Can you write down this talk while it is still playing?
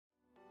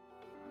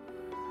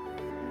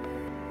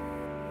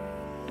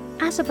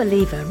As a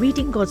believer,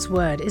 reading God's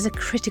Word is a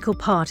critical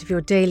part of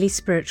your daily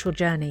spiritual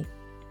journey.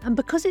 And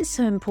because it's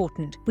so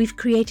important, we've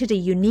created a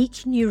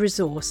unique new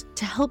resource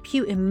to help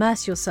you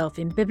immerse yourself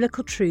in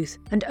biblical truth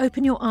and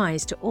open your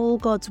eyes to all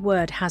God's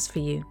Word has for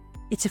you.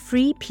 It's a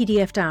free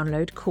PDF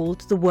download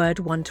called The Word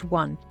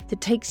 1-to-1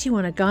 that takes you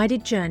on a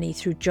guided journey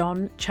through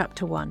John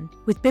chapter 1.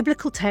 With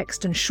biblical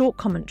text and short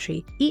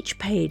commentary, each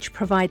page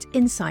provides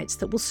insights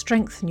that will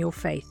strengthen your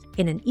faith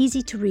in an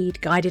easy-to-read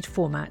guided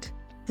format.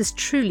 There's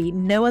truly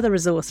no other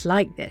resource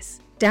like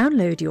this.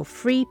 Download your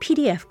free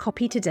PDF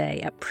copy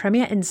today at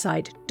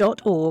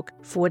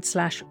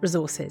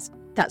premierinsight.org/resources.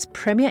 That's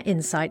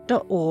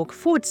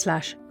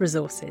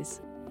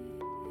premierinsight.org/resources.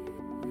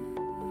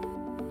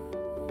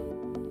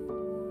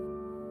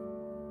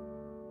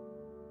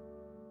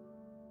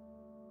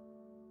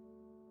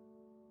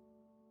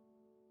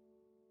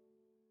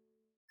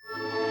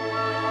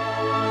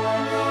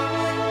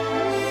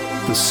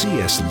 The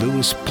C.S.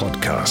 Lewis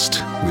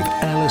Podcast with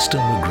Alistair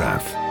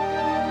McGrath.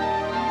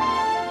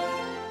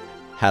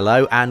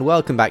 Hello and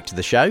welcome back to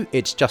the show.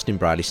 It's Justin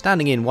Briley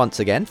standing in once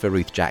again for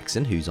Ruth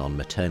Jackson, who's on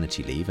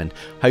maternity leave, and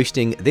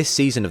hosting this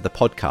season of the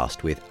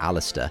podcast with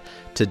Alistair.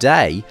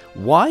 Today,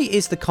 why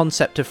is the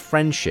concept of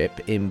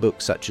friendship in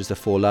books such as The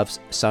Four Loves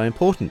so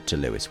important to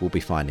Lewis? We'll be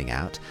finding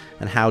out.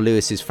 And how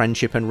Lewis's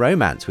friendship and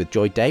romance with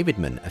Joy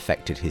Davidman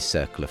affected his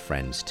circle of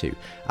friends too.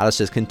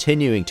 Alistair's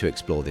continuing to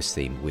explore this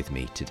theme with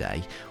me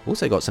today.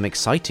 Also got some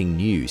exciting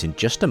news in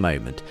just a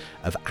moment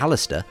of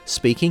Alistair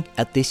speaking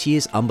at this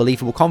year's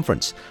Unbelievable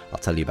Conference. I'll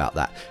tell you about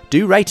that.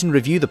 Do rate and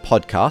review the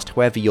podcast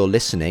wherever you're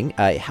listening.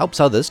 It helps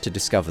others to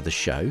discover the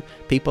show.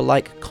 People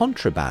like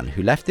Contraband,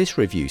 who left this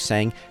review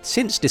saying,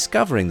 "Since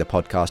discovering the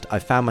podcast, I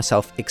found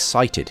myself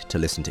excited to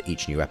listen to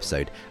each new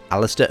episode.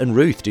 Alistair and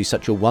Ruth do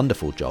such a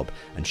wonderful job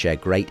and share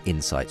great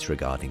insights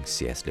regarding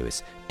C.S.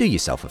 Lewis. Do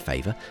yourself a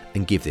favour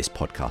and give this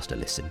podcast a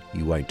listen.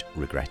 You won't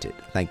regret it."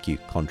 Thank you,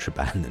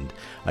 Contraband. And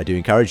I do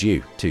encourage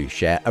you to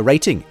share a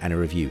rating and a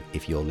review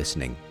if you're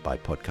listening by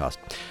podcast.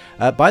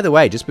 By the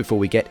way, just before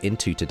we get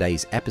into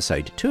today's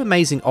episode, two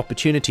amazing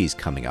opportunities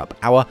coming up.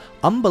 Our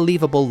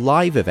Unbelievable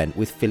live event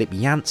with Philip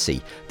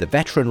Yancey, the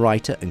veteran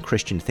writer and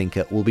Christian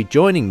thinker, will be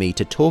joining me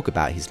to talk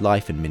about his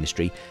life and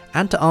ministry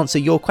and to answer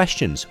your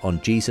questions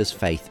on Jesus,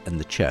 faith and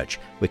the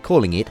church. We're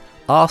calling it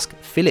Ask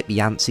Philip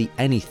Yancey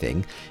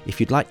Anything. If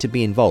you'd like to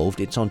be involved,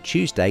 it's on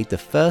Tuesday, the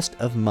 1st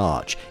of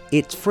March.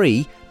 It's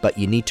free, but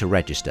you need to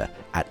register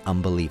at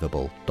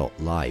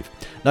unbelievable.live.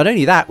 Not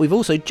only that, we've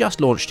also just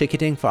launched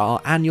ticketing for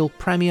our annual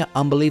Premier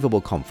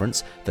Unbelievable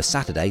Conference for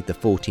Saturday, the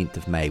 14th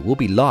of May. We'll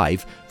be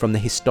live from the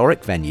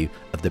historic venue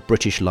of the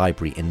British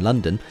Library in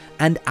London,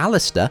 and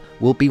Alistair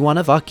will be one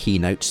of our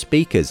keynote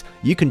speakers.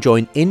 You can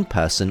join in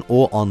person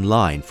or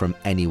online from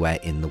anywhere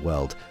in the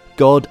world.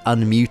 God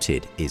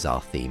Unmuted is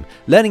our theme,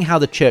 learning how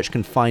the church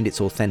can find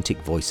its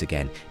authentic voice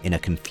again in a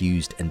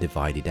confused and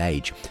divided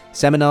age.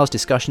 Seminars,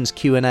 discussions,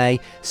 Q&A,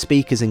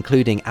 speakers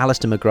including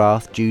Alistair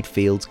McGrath, Jude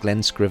Fields,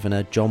 Glenn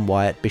Scrivener, John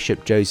Wyatt,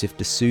 Bishop Joseph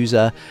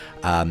D'Souza,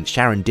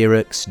 Sharon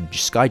Dirks,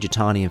 Skye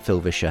Jitani and Phil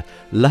Vischer.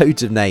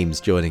 Loads of names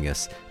joining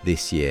us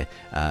this year,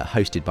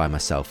 hosted by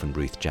myself and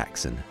Ruth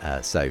Jackson.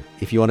 So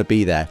if you want to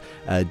be there,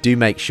 do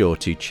make sure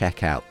to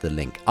check out the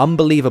link,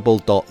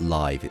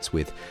 unbelievable.live. It's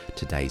with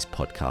today's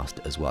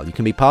podcast as well. You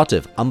can be part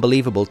of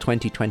Unbelievable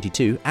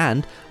 2022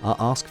 and our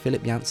Ask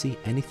Philip Yancey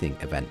Anything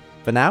event.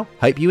 For now,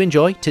 hope you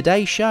enjoy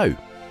today's show.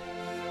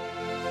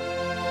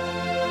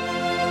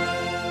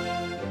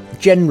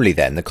 Generally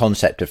then, the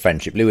concept of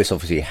friendship. Lewis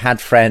obviously had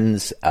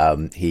friends.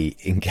 He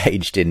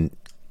engaged in,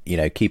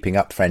 keeping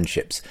up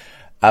friendships.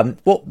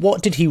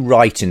 What did he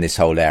write in this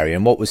whole area,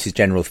 and what was his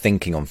general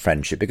thinking on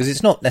friendship? Because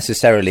it's not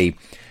necessarily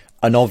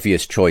an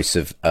obvious choice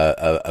of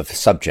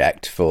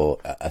subject for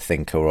a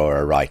thinker or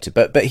a writer,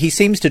 but he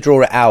seems to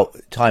draw it out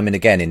time and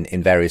again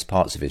in various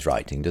parts of his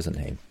writing, doesn't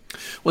he?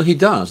 Well, he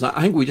does.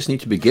 I think we just need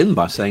to begin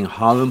by saying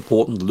how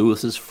important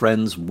Lewis's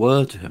friends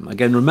were to him.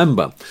 Again,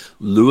 remember,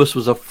 Lewis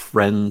was a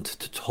friend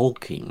to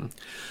Tolkien.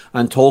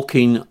 And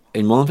Tolkien,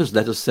 in one of his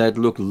letters, said,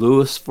 look,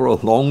 Lewis for a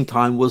long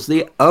time was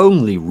the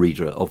only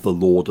reader of The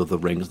Lord of the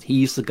Rings.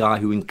 He's the guy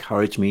who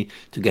encouraged me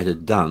to get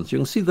it done. So you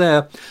can see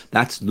there,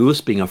 that's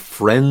Lewis being a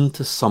friend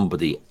to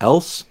somebody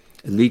else.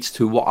 It leads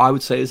to what I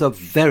would say is a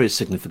very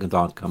significant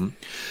outcome.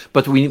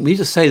 But we need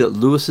to say that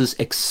Lewis's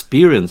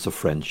experience of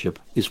friendship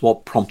is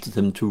what prompted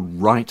him to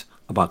write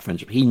about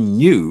friendship. He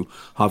knew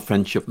how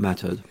friendship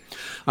mattered.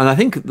 And I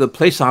think the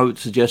place I would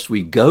suggest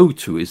we go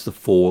to is The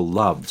Four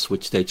Loves,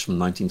 which dates from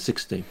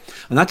 1960.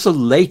 And that's a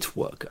late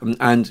work.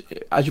 And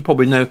as you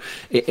probably know,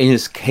 in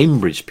his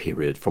Cambridge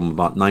period, from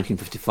about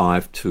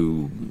 1955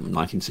 to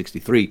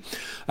 1963,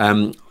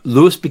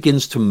 Lewis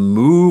begins to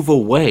move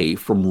away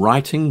from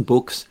writing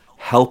books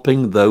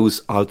helping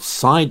those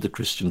outside the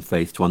Christian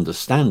faith to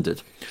understand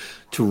it,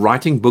 to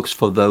writing books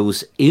for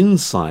those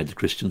inside the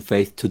Christian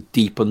faith to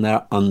deepen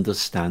their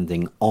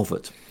understanding of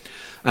it.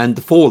 And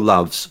The Four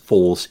Loves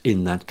falls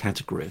in that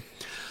category.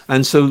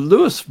 And so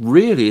Lewis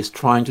really is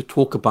trying to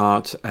talk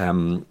about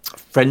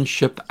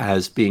friendship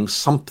as being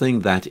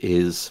something that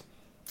is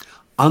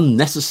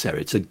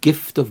unnecessary. It's a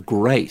gift of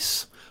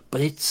grace,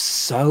 but it's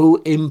so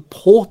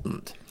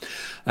important.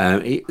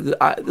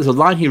 There's a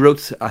line he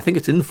wrote, I think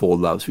it's in Four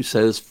Loves, which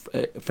says,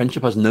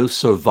 friendship has no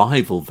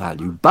survival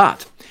value,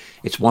 but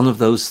it's one of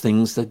those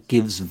things that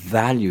gives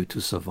value to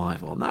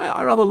survival. And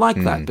I rather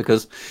like that,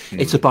 because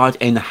it's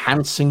about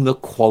enhancing the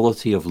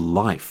quality of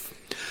life.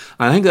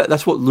 And I think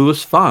that's what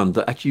Lewis found,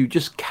 that actually you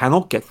just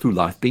cannot get through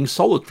life being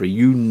solitary.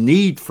 You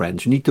need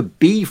friends. You need to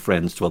be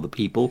friends to other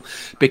people,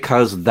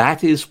 because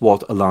that is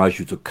what allows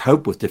you to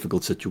cope with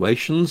difficult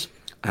situations.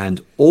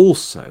 And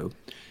also,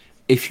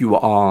 if you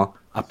are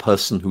a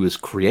person who is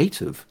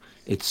creative,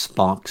 it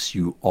sparks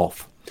you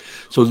off.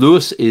 So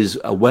Lewis is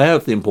aware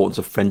of the importance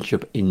of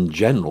friendship in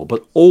general,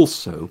 but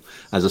also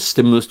as a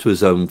stimulus to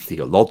his own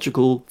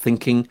theological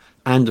thinking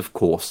and, of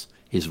course,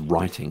 his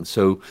writing.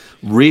 So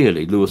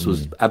really, Lewis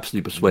was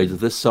absolutely persuaded of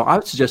this. So I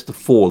would suggest The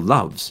Four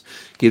Loves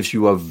gives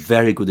you a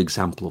very good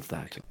example of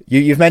that.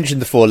 You've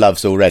mentioned The Four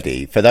Loves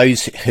already. For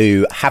those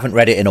who haven't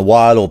read it in a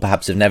while, or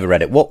perhaps have never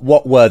read it,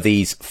 what were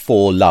these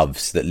four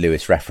loves that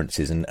Lewis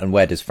references, and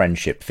where does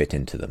friendship fit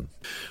into them?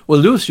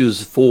 Well, Lewis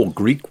used four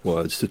Greek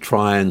words to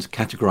try and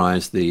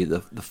categorize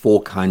the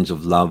four kinds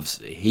of loves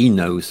he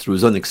knows through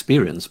his own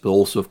experience, but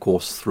also, of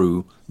course,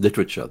 through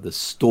literature, the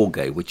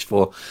storge, which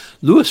for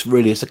Lewis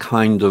really is a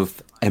kind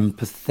of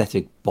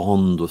empathetic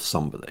bond with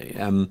somebody,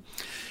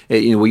 where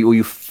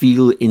you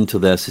feel into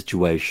their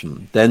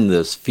situation. Then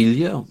there's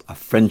philia, a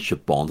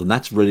friendship bond, and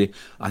that's really,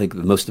 I think,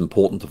 the most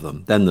important of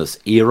them. Then there's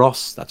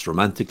eros, that's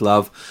romantic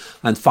love.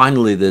 And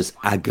finally, there's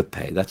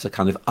agape, that's a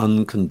kind of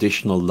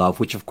unconditional love,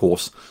 which, of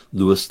course,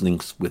 Lewis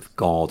links with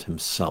God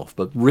himself.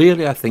 But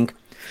really, I think,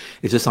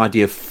 it's this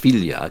idea of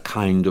philia, a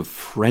kind of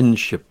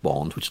friendship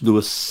bond, which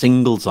Lewis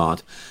singles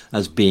out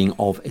as being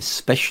of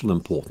especial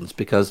importance,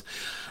 because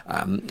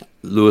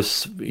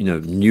Lewis,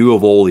 knew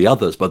of all the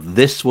others, but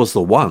this was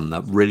the one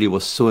that really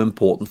was so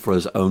important for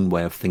his own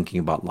way of thinking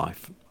about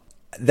life.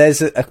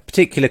 There's a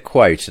particular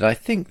quote, and I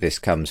think this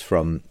comes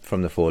from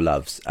The Four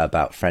Loves,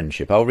 about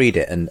friendship. I'll read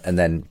it, and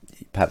then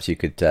perhaps you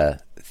could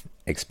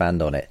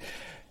expand on it.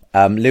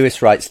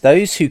 Lewis writes,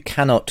 "Those who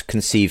cannot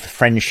conceive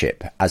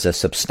friendship as a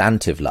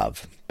substantive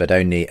love, but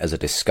only as a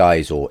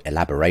disguise or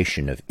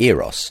elaboration of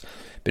eros,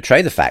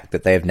 betray the fact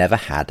that they have never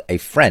had a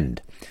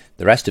friend.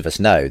 The rest of us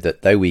know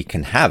that though we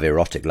can have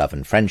erotic love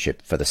and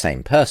friendship for the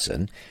same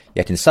person,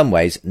 yet in some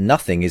ways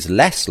nothing is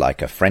less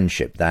like a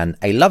friendship than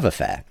a love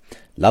affair.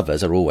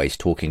 Lovers are always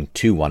talking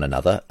to one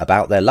another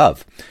about their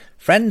love.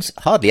 Friends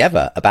hardly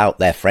ever about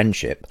their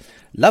friendship.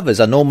 Lovers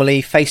are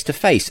normally face to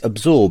face,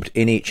 absorbed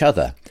in each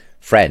other.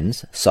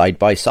 Friends, side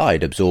by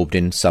side, absorbed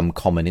in some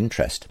common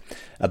interest.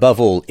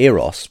 Above all,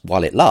 eros,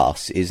 while it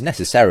lasts, is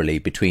necessarily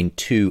between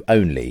two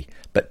only.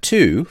 But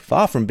two,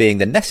 far from being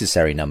the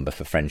necessary number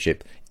for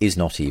friendship, is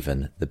not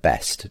even the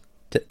best."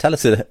 Tell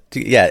us,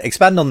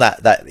 expand on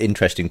that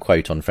interesting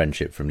quote on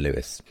friendship from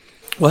Lewis.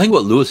 Well, I think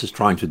what Lewis is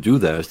trying to do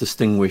there is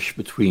distinguish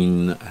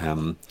between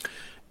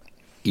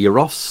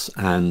eros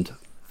and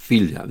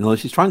philia. In other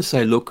words, he's trying to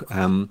say, look,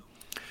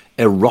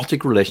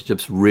 erotic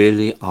relationships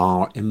really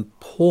are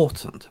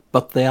important,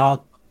 but they are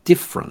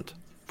different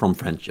from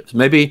friendships.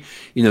 Maybe,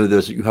 you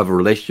have a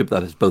relationship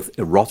that has both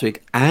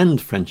erotic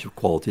and friendship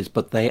qualities,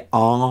 but they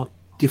are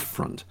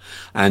different,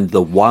 and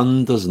the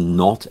one does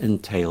not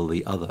entail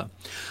the other.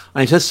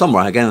 And he says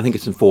somewhere, again, I think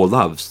it's in Four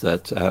Loves,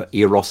 that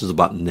eros is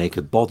about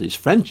naked bodies.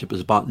 Friendship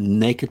is about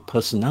naked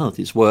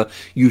personalities, where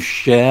you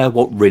share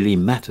what really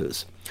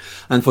matters.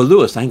 And for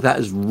Lewis, I think that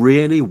is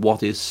really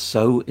what is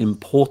so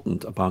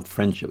important about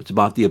friendship. It's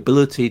about the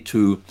ability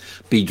to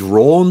be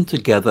drawn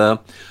together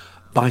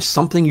by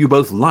something you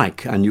both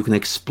like, and you can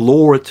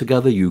explore it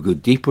together, you go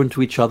deeper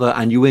into each other,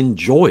 and you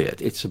enjoy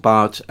it. It's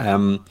about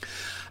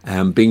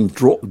being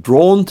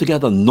drawn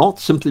together, not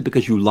simply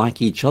because you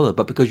like each other,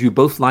 but because you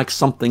both like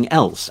something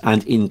else.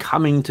 And in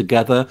coming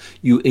together,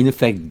 you in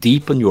effect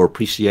deepen your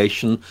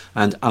appreciation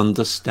and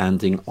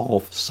understanding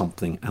of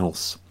something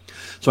else.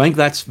 So I think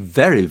that's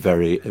very,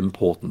 very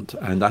important.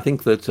 And I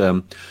think that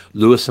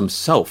Lewis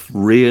himself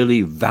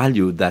really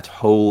valued that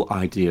whole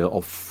idea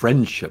of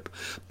friendship,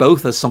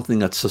 both as something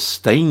that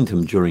sustained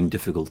him during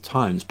difficult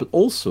times, but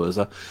also as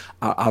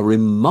a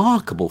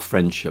remarkable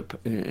friendship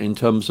in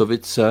terms of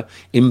its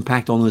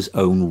impact on his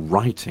own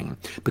writing,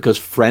 because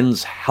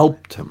friends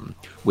helped him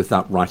with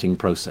that writing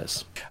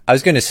process. I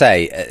was going to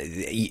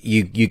say,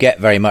 you get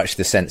very much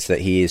the sense that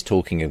he is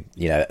talking,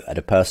 at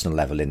a personal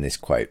level in this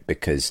quote,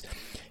 because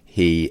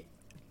he,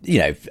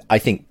 I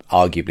think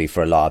arguably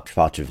for a large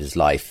part of his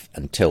life,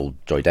 until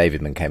Joy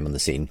Davidman came on the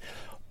scene,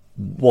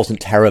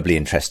 wasn't terribly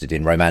interested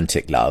in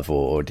romantic love,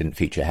 or didn't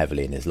feature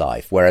heavily in his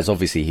life. Whereas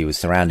obviously he was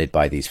surrounded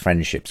by these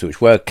friendships,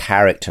 which were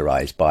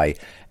characterized by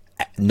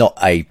not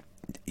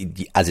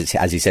as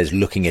he says,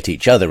 looking at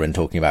each other and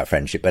talking about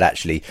friendship, but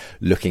actually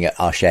looking at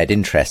our shared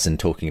interests and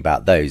talking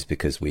about those,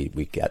 because we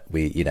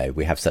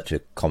have such a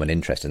common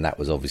interest. And that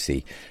was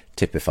obviously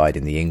typified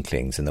in the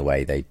Inklings and the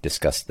way they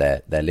discussed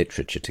their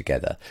literature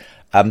together.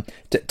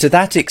 To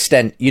that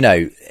extent,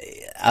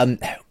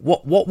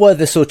 what were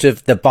the sort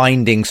of the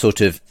binding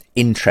sort of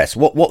interests?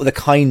 What were the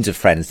kinds of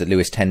friends that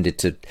Lewis tended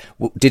to?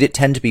 Did it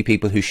tend to be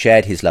people who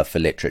shared his love for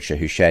literature,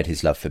 who shared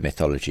his love for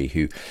mythology,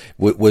 who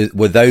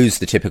were those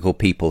the typical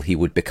people he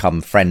would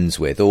become friends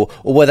with, or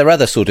were there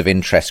other sort of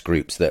interest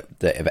groups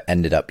that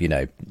ended up,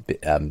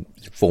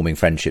 forming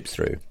friendships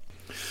through?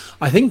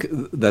 I think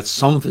that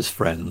some of his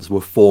friends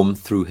were formed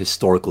through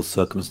historical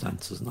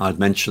circumstances. I'd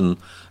mention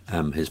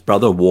his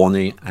brother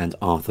Warney and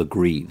Arthur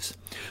Greaves.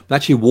 But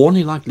actually,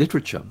 Warney liked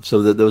literature,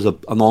 so that there was an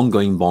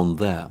ongoing bond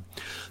there.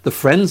 The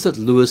friends that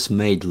Lewis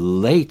made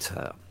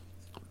later,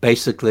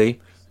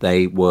 basically,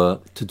 they were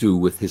to do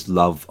with his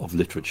love of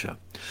literature.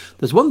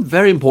 There's one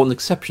very important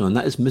exception, and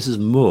that is Mrs.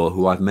 Moore,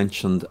 who I've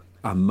mentioned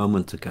a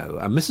moment ago.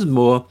 And Mrs.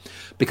 Moore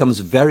becomes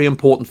very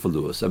important for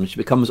Lewis. I mean, she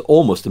becomes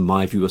almost, in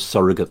my view, a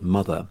surrogate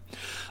mother.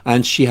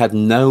 And she had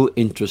no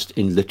interest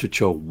in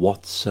literature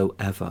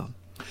whatsoever.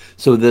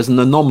 So there's an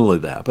anomaly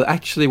there. But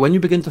actually, when you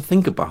begin to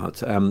think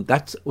about it,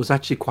 that was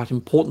actually quite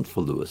important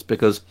for Lewis,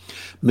 because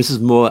Mrs.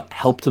 Moore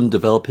helped him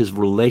develop his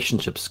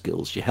relationship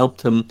skills. She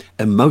helped him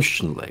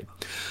emotionally.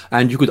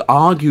 And you could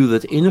argue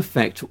that, in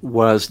effect,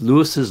 whereas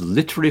Lewis's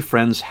literary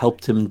friends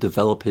helped him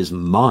develop his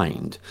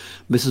mind,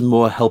 Mrs.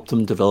 Moore helped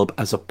him develop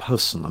as a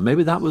person. And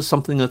maybe that was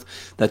something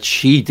that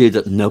she did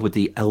that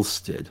nobody else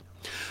did.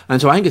 And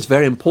so I think it's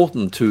very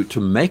important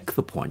to make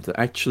the point that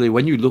actually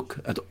when you look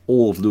at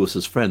all of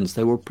Lewis's friends,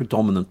 they were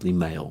predominantly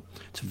male.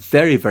 It's a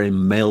very, very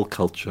male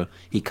culture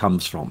he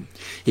comes from.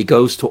 He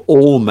goes to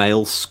all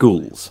male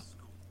schools.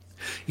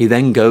 He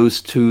then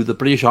goes to the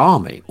British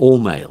Army, all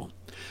male.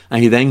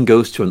 And he then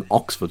goes to an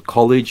Oxford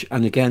college.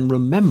 And again,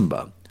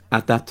 remember,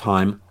 at that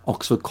time,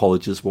 Oxford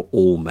colleges were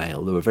all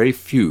male. There were very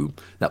few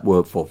that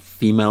were for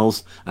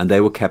females, and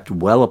they were kept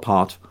well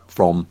apart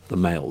from the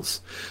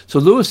males. So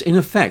Lewis, in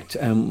effect,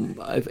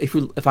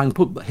 if I can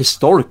put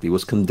historically,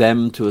 was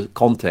condemned to a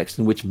context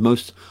in which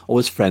most of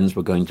his friends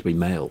were going to be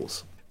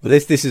males. Well,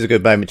 this is a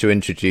good moment to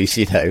introduce,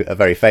 a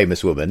very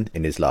famous woman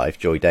in his life,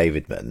 Joy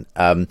Davidman.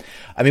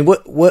 I mean,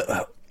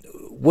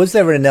 was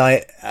there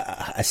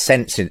a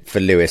sense for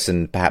Lewis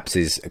and perhaps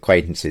his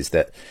acquaintances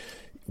that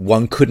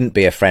one couldn't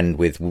be a friend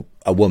with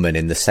a woman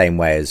in the same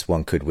way as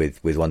one could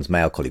with one's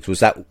male colleagues?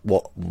 Was that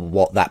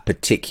what that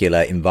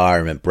particular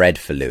environment bred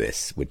for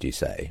Lewis, would you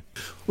say?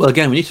 Well,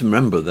 again, we need to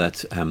remember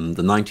that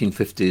the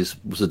 1950s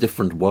was a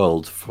different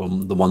world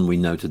from the one we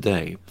know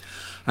today.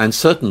 And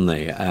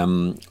certainly,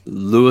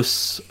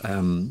 Lewis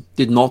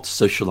did not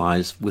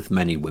socialize with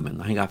many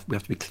women. I think we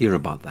have to be clear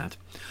about that.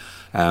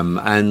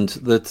 And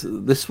that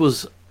this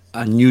was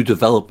a new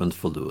development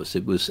for Lewis.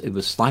 It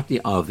was slightly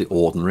out of the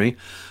ordinary,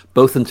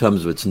 both in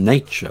terms of its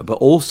nature, but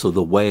also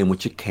the way in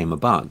which it came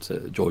about.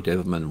 Joy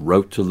Davidman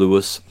wrote to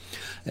Lewis,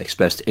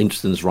 expressed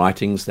interest in his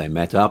writings, they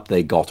met up,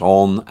 they got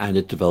on, and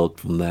it developed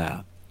from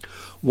there.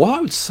 What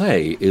I would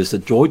say is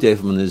that Joy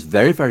Davidman is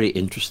very, very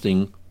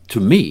interesting to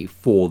me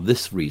for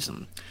this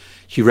reason.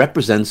 She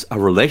represents a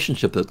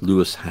relationship that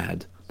Lewis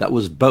had that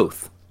was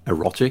both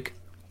erotic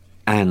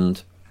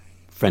and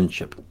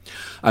friendship.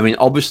 I mean,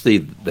 obviously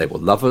they were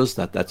lovers,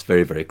 that's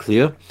very, very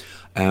clear.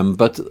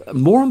 But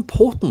more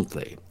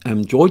importantly,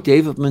 Joy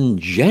Davidman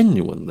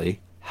genuinely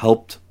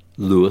helped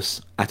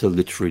Lewis at a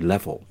literary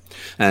level.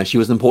 She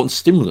was an important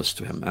stimulus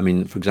to him. I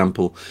mean, for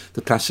example,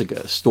 the classic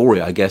story,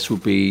 I guess,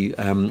 would be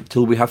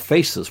Till We Have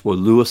Faces, where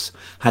Lewis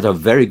had a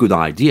very good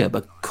idea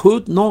but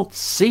could not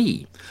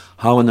see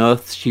how on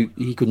earth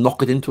he could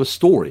knock it into a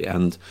story.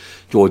 And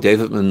Joy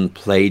Davidman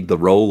played the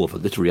role of a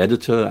literary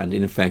editor, and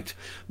in effect,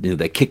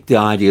 they kicked the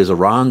ideas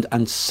around,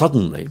 and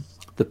suddenly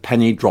the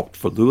penny dropped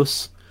for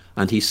Lewis,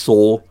 and he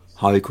saw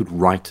how he could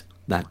write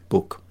that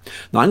book.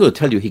 Now, I'm going to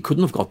tell you, he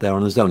couldn't have got there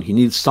on his own. He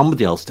needed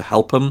somebody else to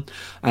help him.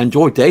 And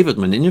Joy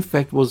Davidman, in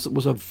effect, was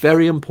a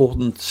very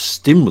important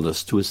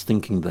stimulus to his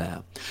thinking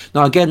there.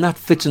 Now, again, that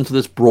fits into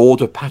this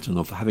broader pattern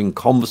of having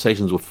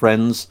conversations with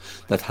friends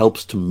that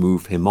helps to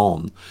move him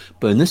on.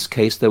 But in this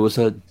case, there was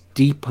a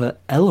deeper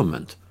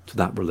element to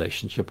that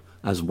relationship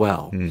as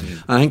well.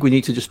 Mm-hmm. I think we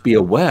need to just be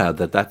aware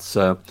that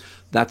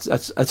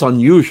that's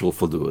unusual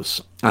for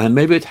Lewis, and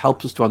maybe it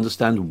helps us to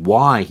understand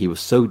why he was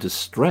so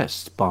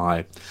distressed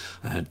by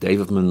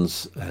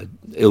Davidman's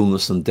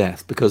illness and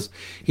death, because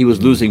he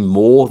was losing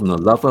more than a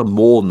lover,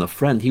 more than a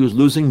friend. He was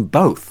losing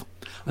both,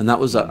 and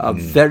that was a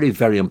very,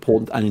 very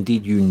important and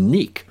indeed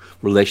unique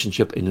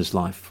relationship in his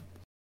life.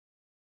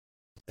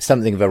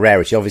 Something of a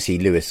rarity. Obviously,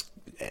 Lewis,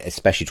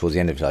 especially towards the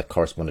end of his life,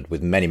 corresponded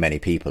with many, many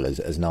people as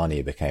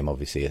Narnia became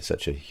obviously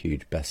such a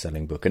huge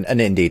best-selling book, and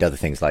indeed other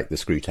things like the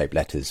Screwtape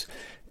Letters,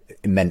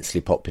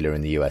 immensely popular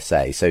in the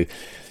USA. So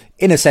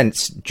in a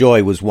sense,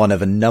 Joy was one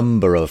of a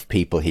number of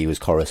people he was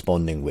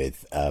corresponding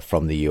with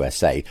from the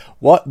USA.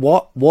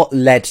 What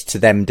led to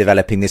them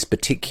developing this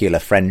particular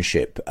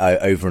friendship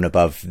over and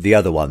above the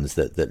other ones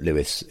that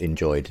Lewis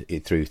enjoyed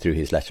through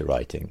his letter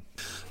writing?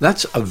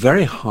 That's a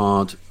very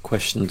hard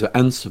question to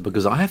answer,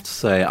 because I have to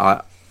say,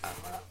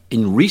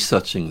 in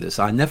researching this,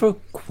 I never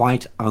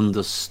quite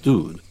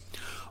understood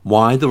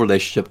why the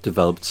relationship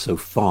developed so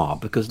far,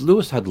 because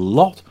Lewis had a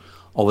lot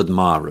of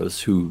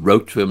admirers who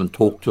wrote to him and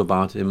talked to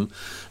about him,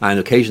 and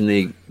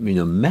occasionally,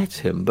 met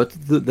him, but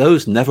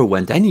those never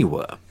went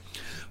anywhere.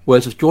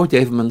 Whereas with Joy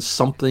Davidman,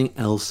 something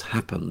else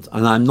happened,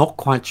 and I'm not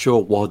quite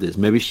sure what it is.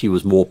 Maybe she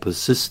was more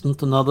persistent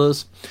than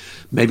others.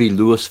 Maybe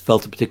Lewis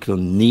felt a particular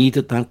need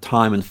at that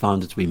time and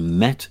found it to be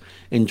met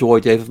in Joy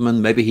Davidman.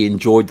 Maybe he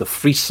enjoyed the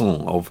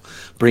frisson of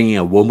bringing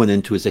a woman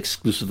into his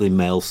exclusively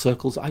male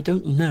circles. I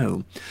don't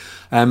know.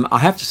 I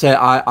have to say,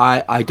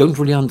 I don't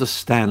really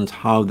understand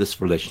how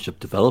this relationship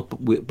developed,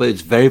 but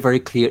it's very, very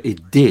clear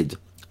it did,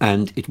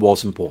 and it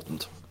was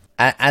important.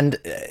 And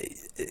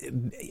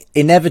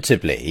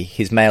inevitably,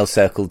 his male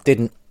circle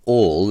didn't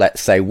all,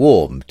 let's say,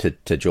 warm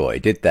to Joy,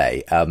 did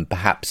they?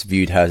 Perhaps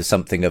viewed her as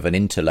something of an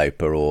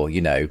interloper or,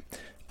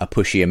 a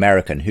pushy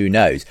American, who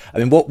knows? I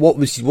mean,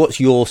 what's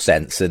your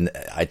sense, and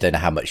I don't know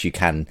how much you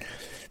can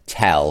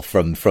tell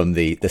from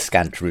the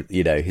scant,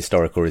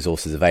 historical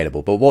resources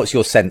available, but what's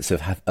your sense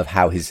of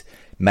how his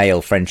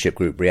male friendship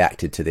group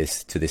reacted to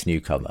this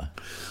newcomer?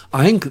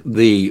 I think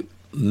the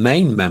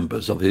main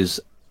members of his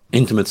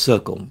intimate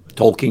circle,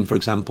 Tolkien, for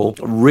example,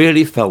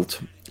 really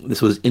felt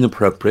this was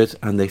inappropriate,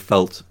 and I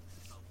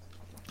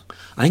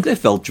think they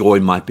felt Joy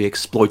might be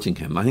exploiting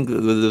him. I think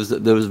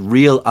there was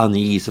real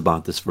unease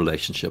about this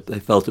relationship. They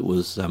felt it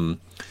was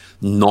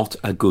not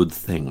a good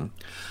thing.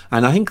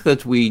 And I think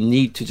that we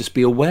need to just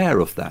be aware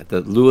of that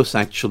Lewis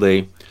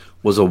actually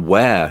was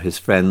aware his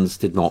friends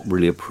did not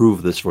really approve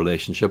of this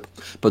relationship,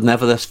 but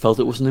nevertheless felt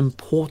it was an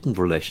important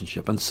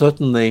relationship. And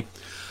certainly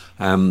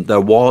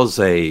there was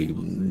a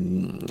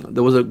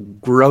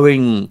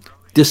growing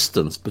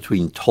distance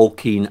between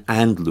Tolkien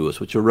and Lewis,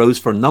 which arose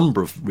for a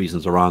number of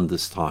reasons around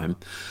this time.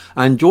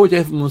 And Joy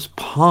Davidman was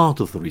part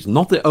of the reason,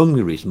 not the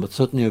only reason, but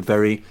certainly a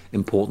very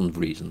important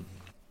reason.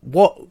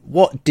 What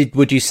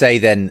would you say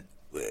then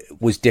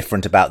was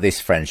different about this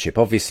friendship?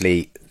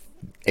 Obviously,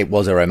 it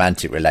was a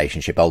romantic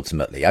relationship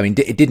ultimately. I mean,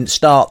 it didn't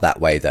start that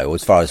way, though,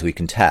 as far as we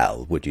can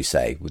tell, would you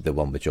say, with the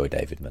one with Joy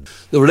Davidman?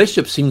 The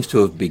relationship seems to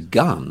have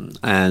begun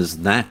as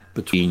that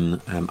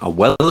between a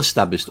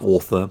well-established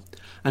author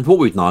and what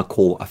we'd now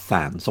call a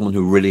fan, someone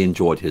who really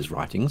enjoyed his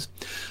writings.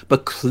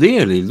 But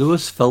clearly,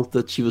 Lewis felt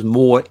that she was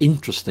more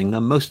interesting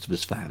than most of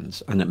his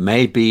fans. And it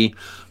may be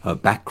her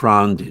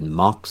background in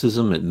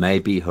Marxism, it may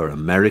be her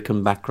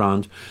American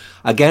background.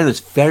 Again, it's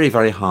very,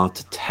 very hard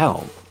to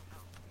tell.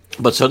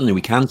 But certainly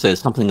we can say there's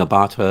something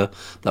about her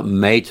that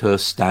made her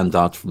stand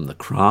out from the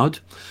crowd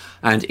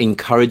and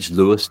encouraged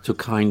Lewis to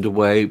kind of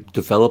way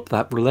develop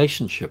that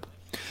relationship.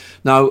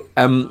 Now,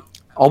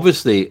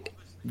 obviously,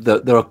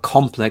 there are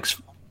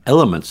complex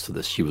elements to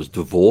this. She was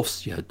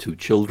divorced, she had 2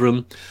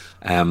 children.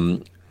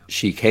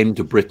 She came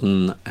to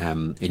Britain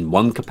in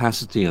one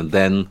capacity and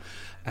then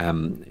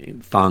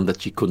found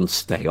that she couldn't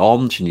stay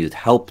on. She needed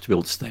help to be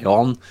able to stay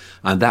on,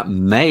 and that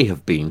may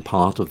have been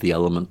part of the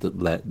element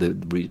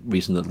that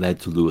reason that led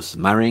to Lewis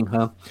marrying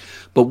her.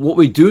 But what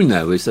we do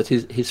know is that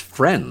his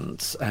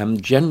friends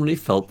generally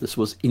felt this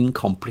was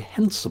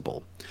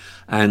incomprehensible,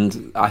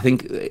 and I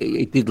think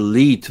it did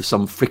lead to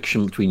some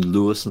friction between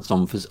Lewis and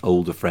some of his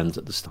older friends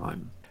at this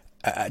time.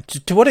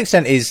 To what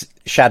extent is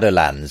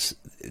Shadowlands,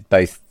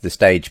 both the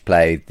stage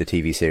play, the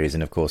TV series,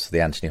 and of course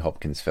the Anthony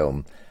Hopkins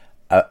film,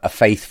 a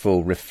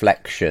faithful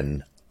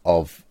reflection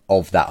of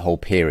that whole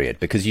period?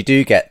 Because you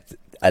do get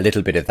a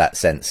little bit of that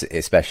sense,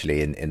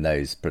 especially in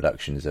those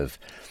productions, of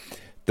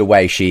the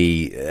way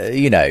she,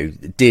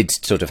 did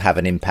sort of have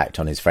an impact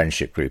on his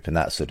friendship group and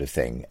that sort of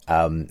thing,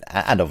 and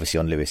obviously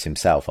on Lewis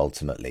himself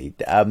ultimately.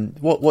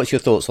 What's your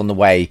thoughts on the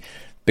way,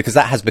 because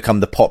that has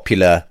become the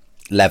popular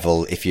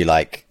level, if you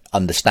like,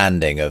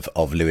 understanding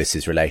of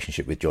Lewis's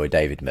relationship with Joy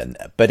Davidman,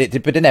 but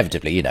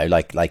inevitably,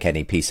 like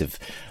any piece of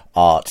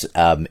art,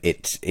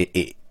 it's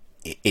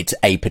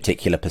a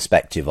particular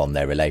perspective on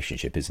their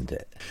relationship, isn't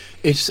it?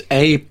 It's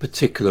a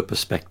particular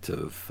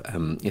perspective.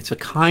 It's a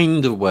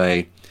kind of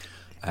way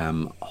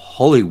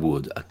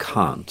Hollywood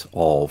account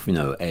of,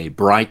 a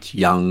bright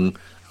young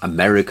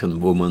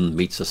American woman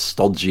meets a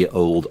stodgy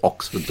old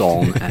Oxford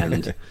Don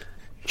and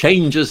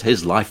changes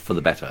his life for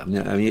the better. I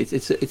mean,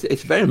 it's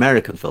a very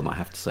American film, I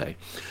have to say,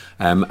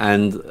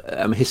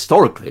 and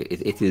historically,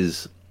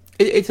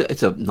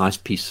 it's a nice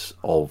piece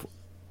of.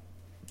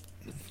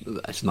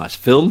 It's a nice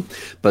film,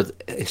 but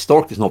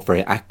historically it's not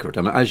very accurate.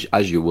 I mean,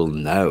 as you will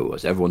know,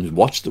 as everyone who's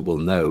watched it will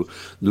know,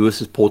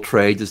 Lewis is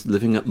portrayed as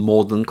living at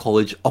Magdalen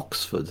College,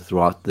 Oxford,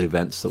 throughout the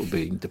events that were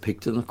being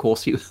depicted. And of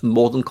course, he was at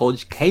Magdalen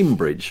College,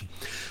 Cambridge,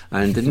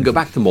 and didn't go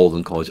back to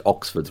Magdalen College,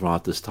 Oxford,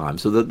 throughout this time.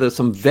 So there's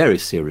some very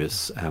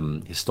serious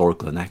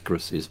historical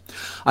inaccuracies.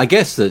 I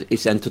guess that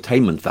it's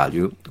entertainment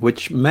value,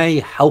 which may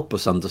help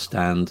us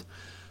understand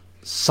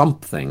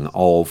something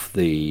of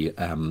the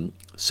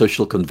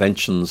social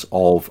conventions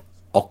of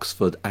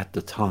Oxford at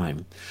the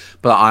time,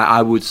 but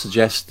I would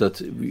suggest that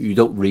you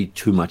don't read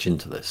too much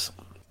into this.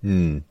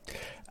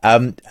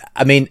 I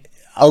mean,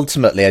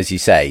 ultimately, as you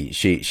say,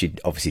 she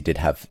obviously did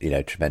have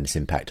tremendous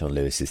impact on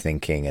Lewis's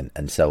thinking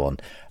and so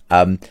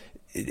on.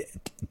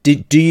 Do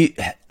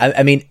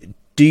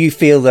you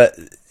feel that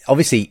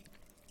obviously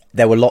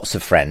there were lots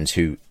of friends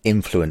who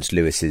influenced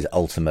Lewis's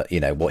ultimate,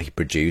 what he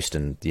produced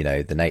and,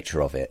 the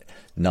nature of it,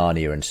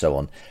 Narnia and so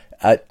on.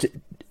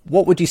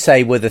 What would you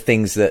say were the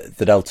things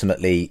that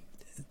ultimately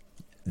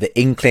the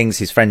inklings,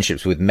 his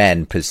friendships with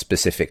men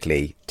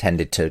specifically,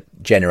 tended to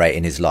generate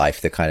in his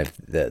life, the kind of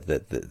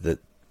the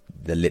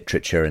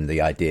literature and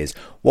the ideas?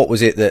 What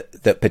was it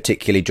that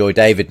particularly Joy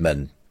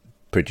Davidman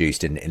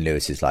produced in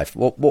Lewis's life?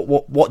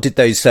 What did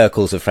those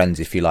circles of friends,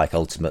 if you like,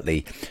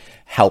 ultimately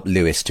help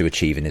Lewis to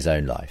achieve in his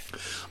own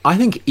life? I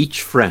think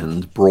each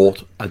friend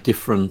brought a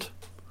different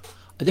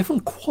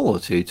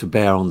quality to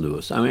bear on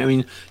Lewis. I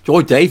mean,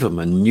 Joy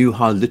Davidman knew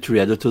how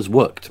literary editors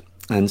worked,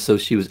 and so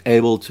she was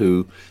able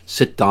to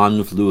sit down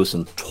with Lewis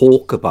and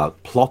talk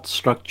about plot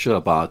structure,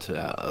 about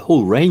a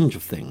whole range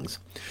of things.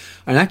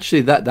 And actually,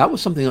 that was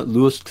something that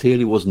Lewis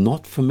clearly was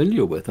not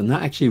familiar with, and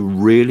that actually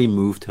really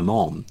moved him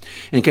on.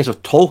 In the case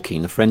of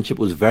Tolkien, the friendship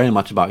was very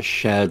much about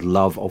shared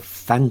love of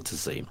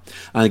fantasy.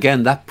 And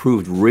again, that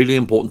proved really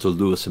important to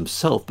Lewis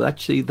himself, but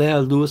actually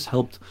there Lewis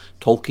helped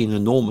Tolkien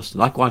enormously.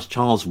 Likewise,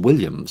 Charles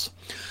Williams,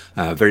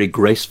 a very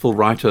graceful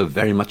writer,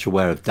 very much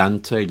aware of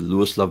Dante.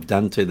 Lewis loved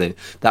Dante.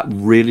 That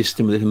really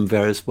stimulated him in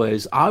various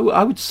ways. I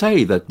would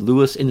say that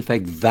Lewis, in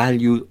fact,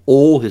 valued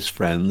all his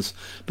friends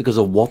because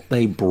of what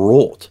they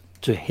brought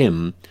to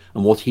him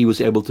and what he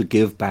was able to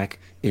give back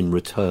in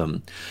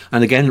return.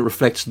 And again, it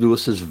reflects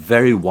Lewis's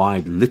very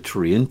wide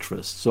literary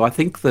interests. So I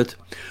think that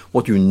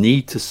what you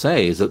need to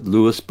say is that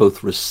Lewis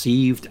both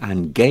received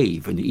and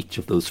gave in each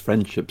of those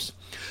friendships.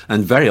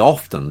 And very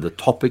often the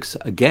topics,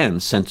 again,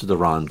 centered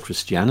around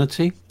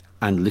Christianity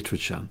and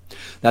literature.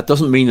 That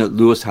doesn't mean that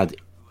Lewis had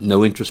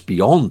no interest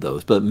beyond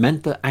those, but it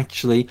meant that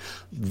actually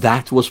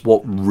that was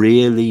what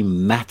really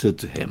mattered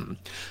to him.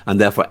 And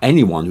therefore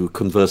anyone who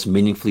conversed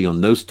meaningfully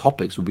on those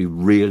topics would be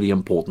really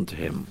important to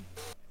him.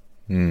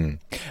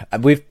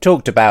 We've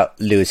talked about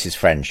Lewis's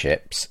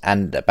friendships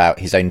and about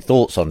his own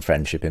thoughts on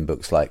friendship in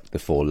books like The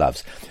Four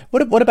Loves.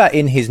 What about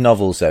in his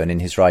novels, though, and in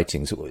his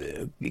writings?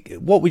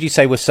 What would you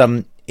say were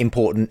some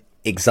important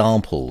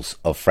examples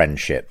of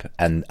friendship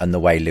and the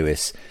way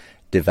Lewis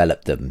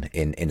developed them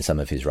in some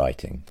of his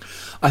writing?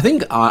 I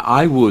think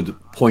I would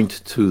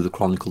point to the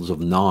Chronicles of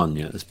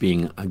Narnia as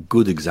being a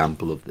good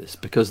example of this,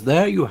 because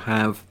there you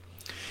have,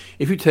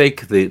 if you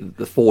take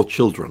the four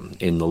children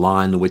in The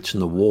Lion, the Witch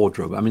and the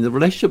Wardrobe, I mean, the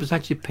relationship is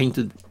actually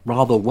painted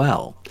rather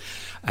well.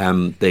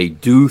 They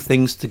do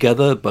things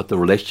together, but the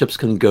relationships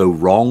can go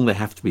wrong. They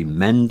have to be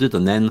mended.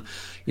 And then,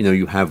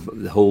 you have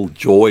the whole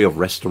joy of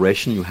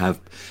restoration. You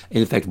have,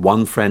 in fact,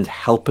 one friend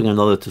helping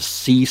another to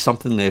see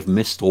something they've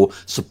missed or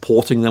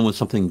supporting them when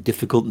something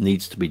difficult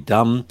needs to be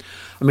done.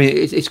 I mean,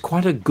 it's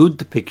quite a good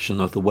depiction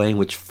of the way in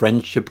which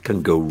friendship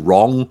can go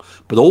wrong,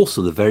 but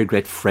also the very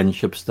great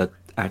friendships that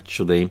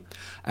actually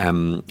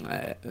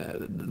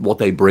what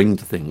they bring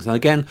to things. And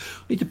again,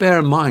 we need to bear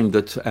in mind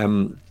that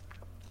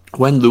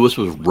when Lewis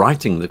was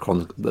writing the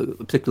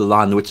particular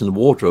Lion, the Witch and the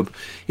Wardrobe,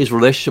 his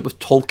relationship with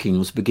Tolkien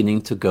was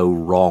beginning to go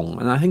wrong.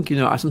 And I think,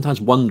 I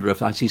sometimes wonder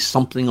if I see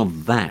something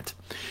of that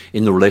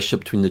in the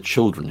relationship between the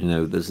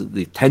children. There's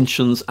the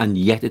tensions, and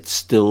yet it's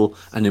still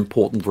an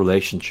important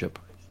relationship.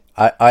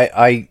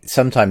 I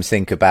sometimes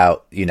think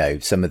about,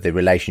 some of the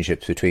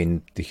relationships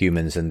between the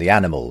humans and the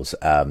animals,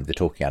 the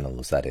talking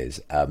animals, that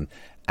is,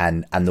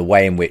 and the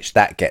way in which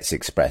that gets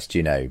expressed,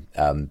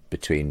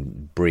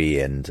 between Bree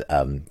and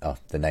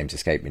the names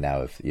escape me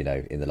now of,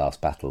 in the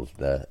last battle,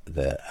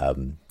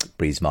 the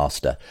Bree's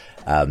master,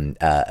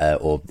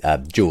 or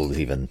Jules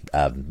even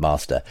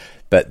master.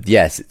 But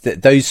yes,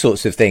 those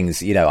sorts of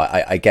things,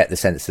 I get the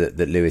sense that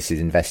Lewis is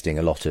investing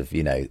a lot of,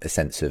 a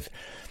sense of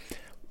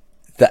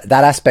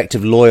that aspect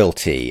of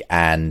loyalty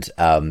and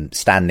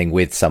standing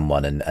with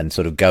someone and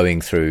sort of going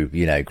through,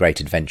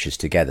 great adventures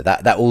together.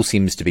 That all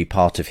seems to be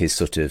part of his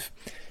sort of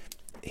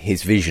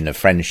his vision of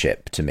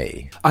friendship to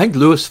me. I think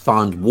Lewis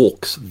found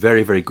walks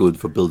very, very good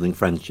for building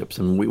friendships.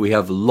 And we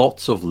have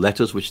lots of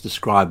letters which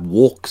describe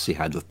walks he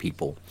had with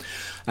people.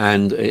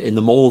 And in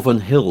the Malvern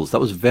Hills, that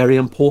was very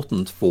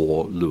important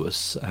for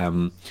Lewis,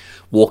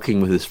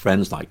 walking with his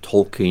friends like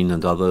Tolkien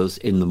and others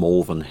in the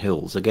Malvern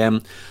Hills.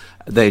 Again,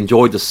 they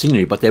enjoyed the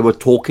scenery, but they were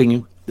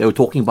talking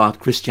about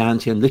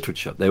Christianity and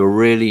literature. They were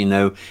really, in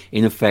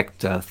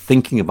effect,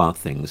 thinking about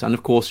things. And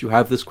of course, you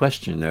have this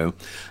question,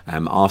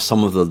 are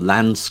some of the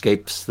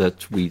landscapes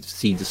that we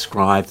see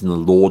described in The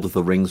Lord of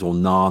the Rings or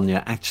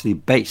Narnia actually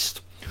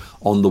based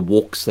on the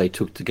walks they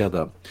took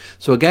together?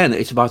 So again,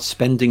 it's about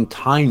spending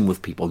time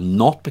with people,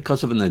 not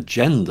because of an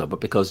agenda,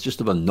 but because just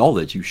of a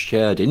knowledge, you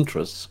shared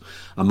interests,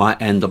 and might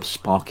end up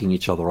sparking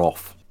each other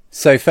off.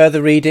 So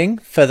further reading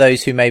for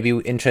those who may be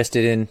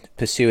interested in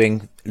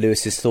pursuing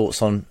Lewis's thoughts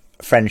on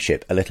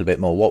friendship a little bit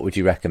more, what would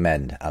you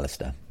recommend,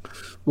 Alistair?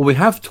 Well, we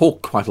have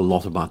talked quite a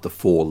lot about The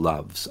Four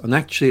Loves, and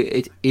actually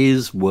it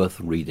is worth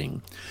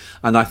reading.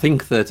 And I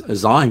think that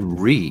as I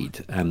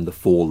read The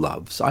Four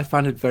Loves, I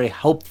find it very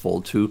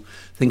helpful to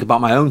think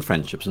about my own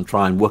friendships and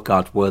try and work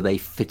out where they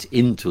fit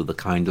into the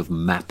kind of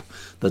map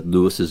that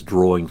Lewis is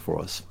drawing for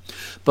us.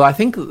 But I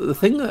think the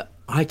thing that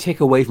I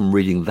take away from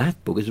reading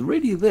that book is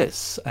really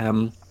this.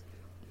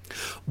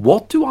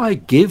 What do I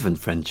give in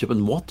friendship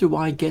and what do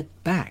I get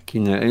back?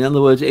 In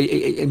other words,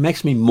 it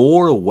makes me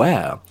more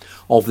aware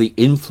of the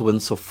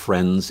influence of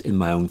friends in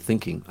my own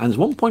thinking. And there's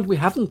one point we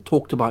haven't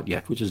talked about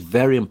yet, which is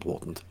very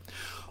important.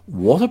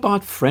 What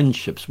about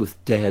friendships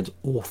with dead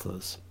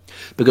authors?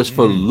 Because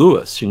for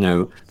Lewis,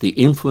 the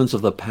influence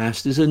of the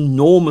past is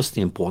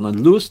enormously important.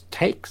 And Lewis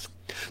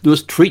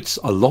treats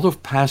a lot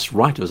of past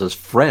writers as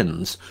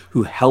friends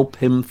who help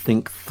him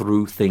think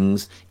through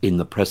things in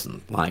the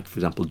present, like, for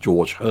example,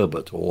 George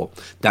Herbert or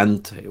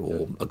Dante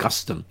or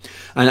Augustine.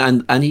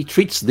 And he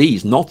treats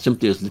these not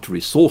simply as literary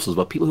sources,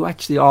 but people who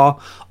actually are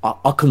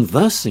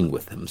conversing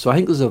with him. So I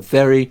think there's a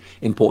very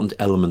important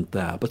element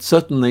there. But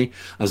certainly,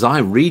 as I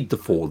read The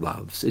Four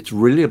Loves, it's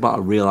really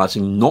about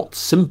realizing not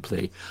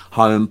simply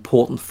how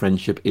important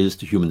friendship is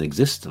to human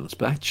existence,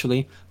 but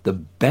actually the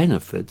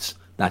benefits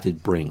that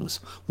it brings,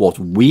 what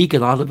we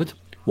get out of it,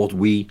 what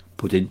we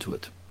put into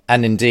it.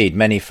 And indeed,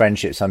 many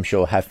friendships, I'm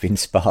sure, have been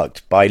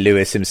sparked by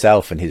Lewis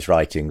himself and his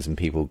writings and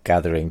people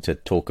gathering to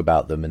talk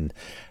about them, and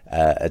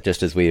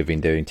just as we have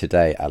been doing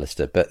today,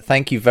 Alistair. But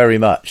thank you very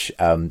much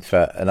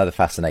for another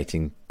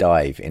fascinating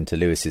dive into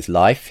Lewis's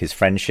life, his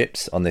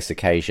friendships on this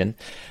occasion.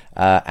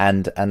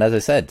 And as I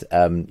said,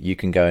 you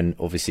can go and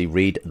obviously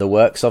read the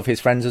works of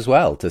his friends as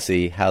well to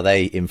see how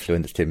they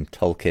influenced him: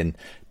 Tolkien,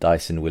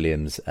 Dyson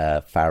Williams,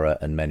 Farrar,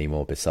 and many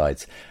more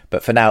besides.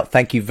 But for now,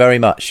 thank you very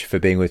much for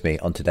being with me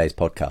on today's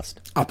podcast.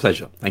 Our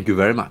pleasure. Thank you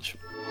very much.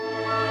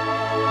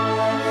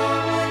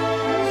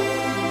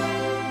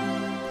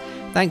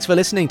 Thanks for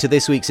listening to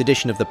this week's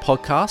edition of the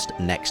podcast.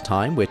 Next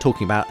time, we're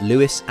talking about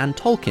Lewis and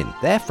Tolkien,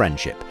 their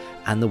friendship,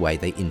 and the way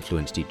they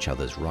influenced each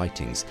other's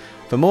writings.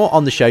 For more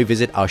on the show,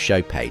 visit our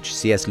show page,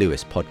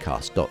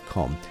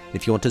 cslewispodcast.com.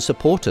 If you want to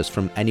support us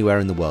from anywhere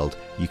in the world,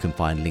 you can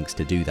find links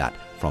to do that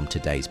from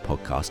today's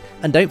podcast.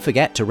 And don't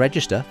forget to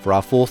register for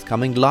our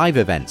forthcoming live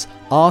events,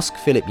 Ask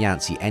Philip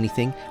Yancey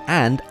Anything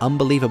and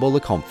Unbelievable the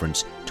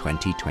Conference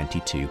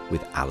 2022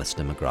 with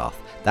Alistair McGrath.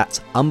 That's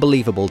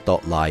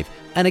unbelievable.live.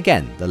 And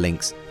again, the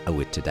links are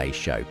with today's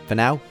show. For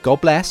now, God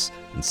bless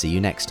and see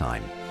you next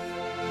time.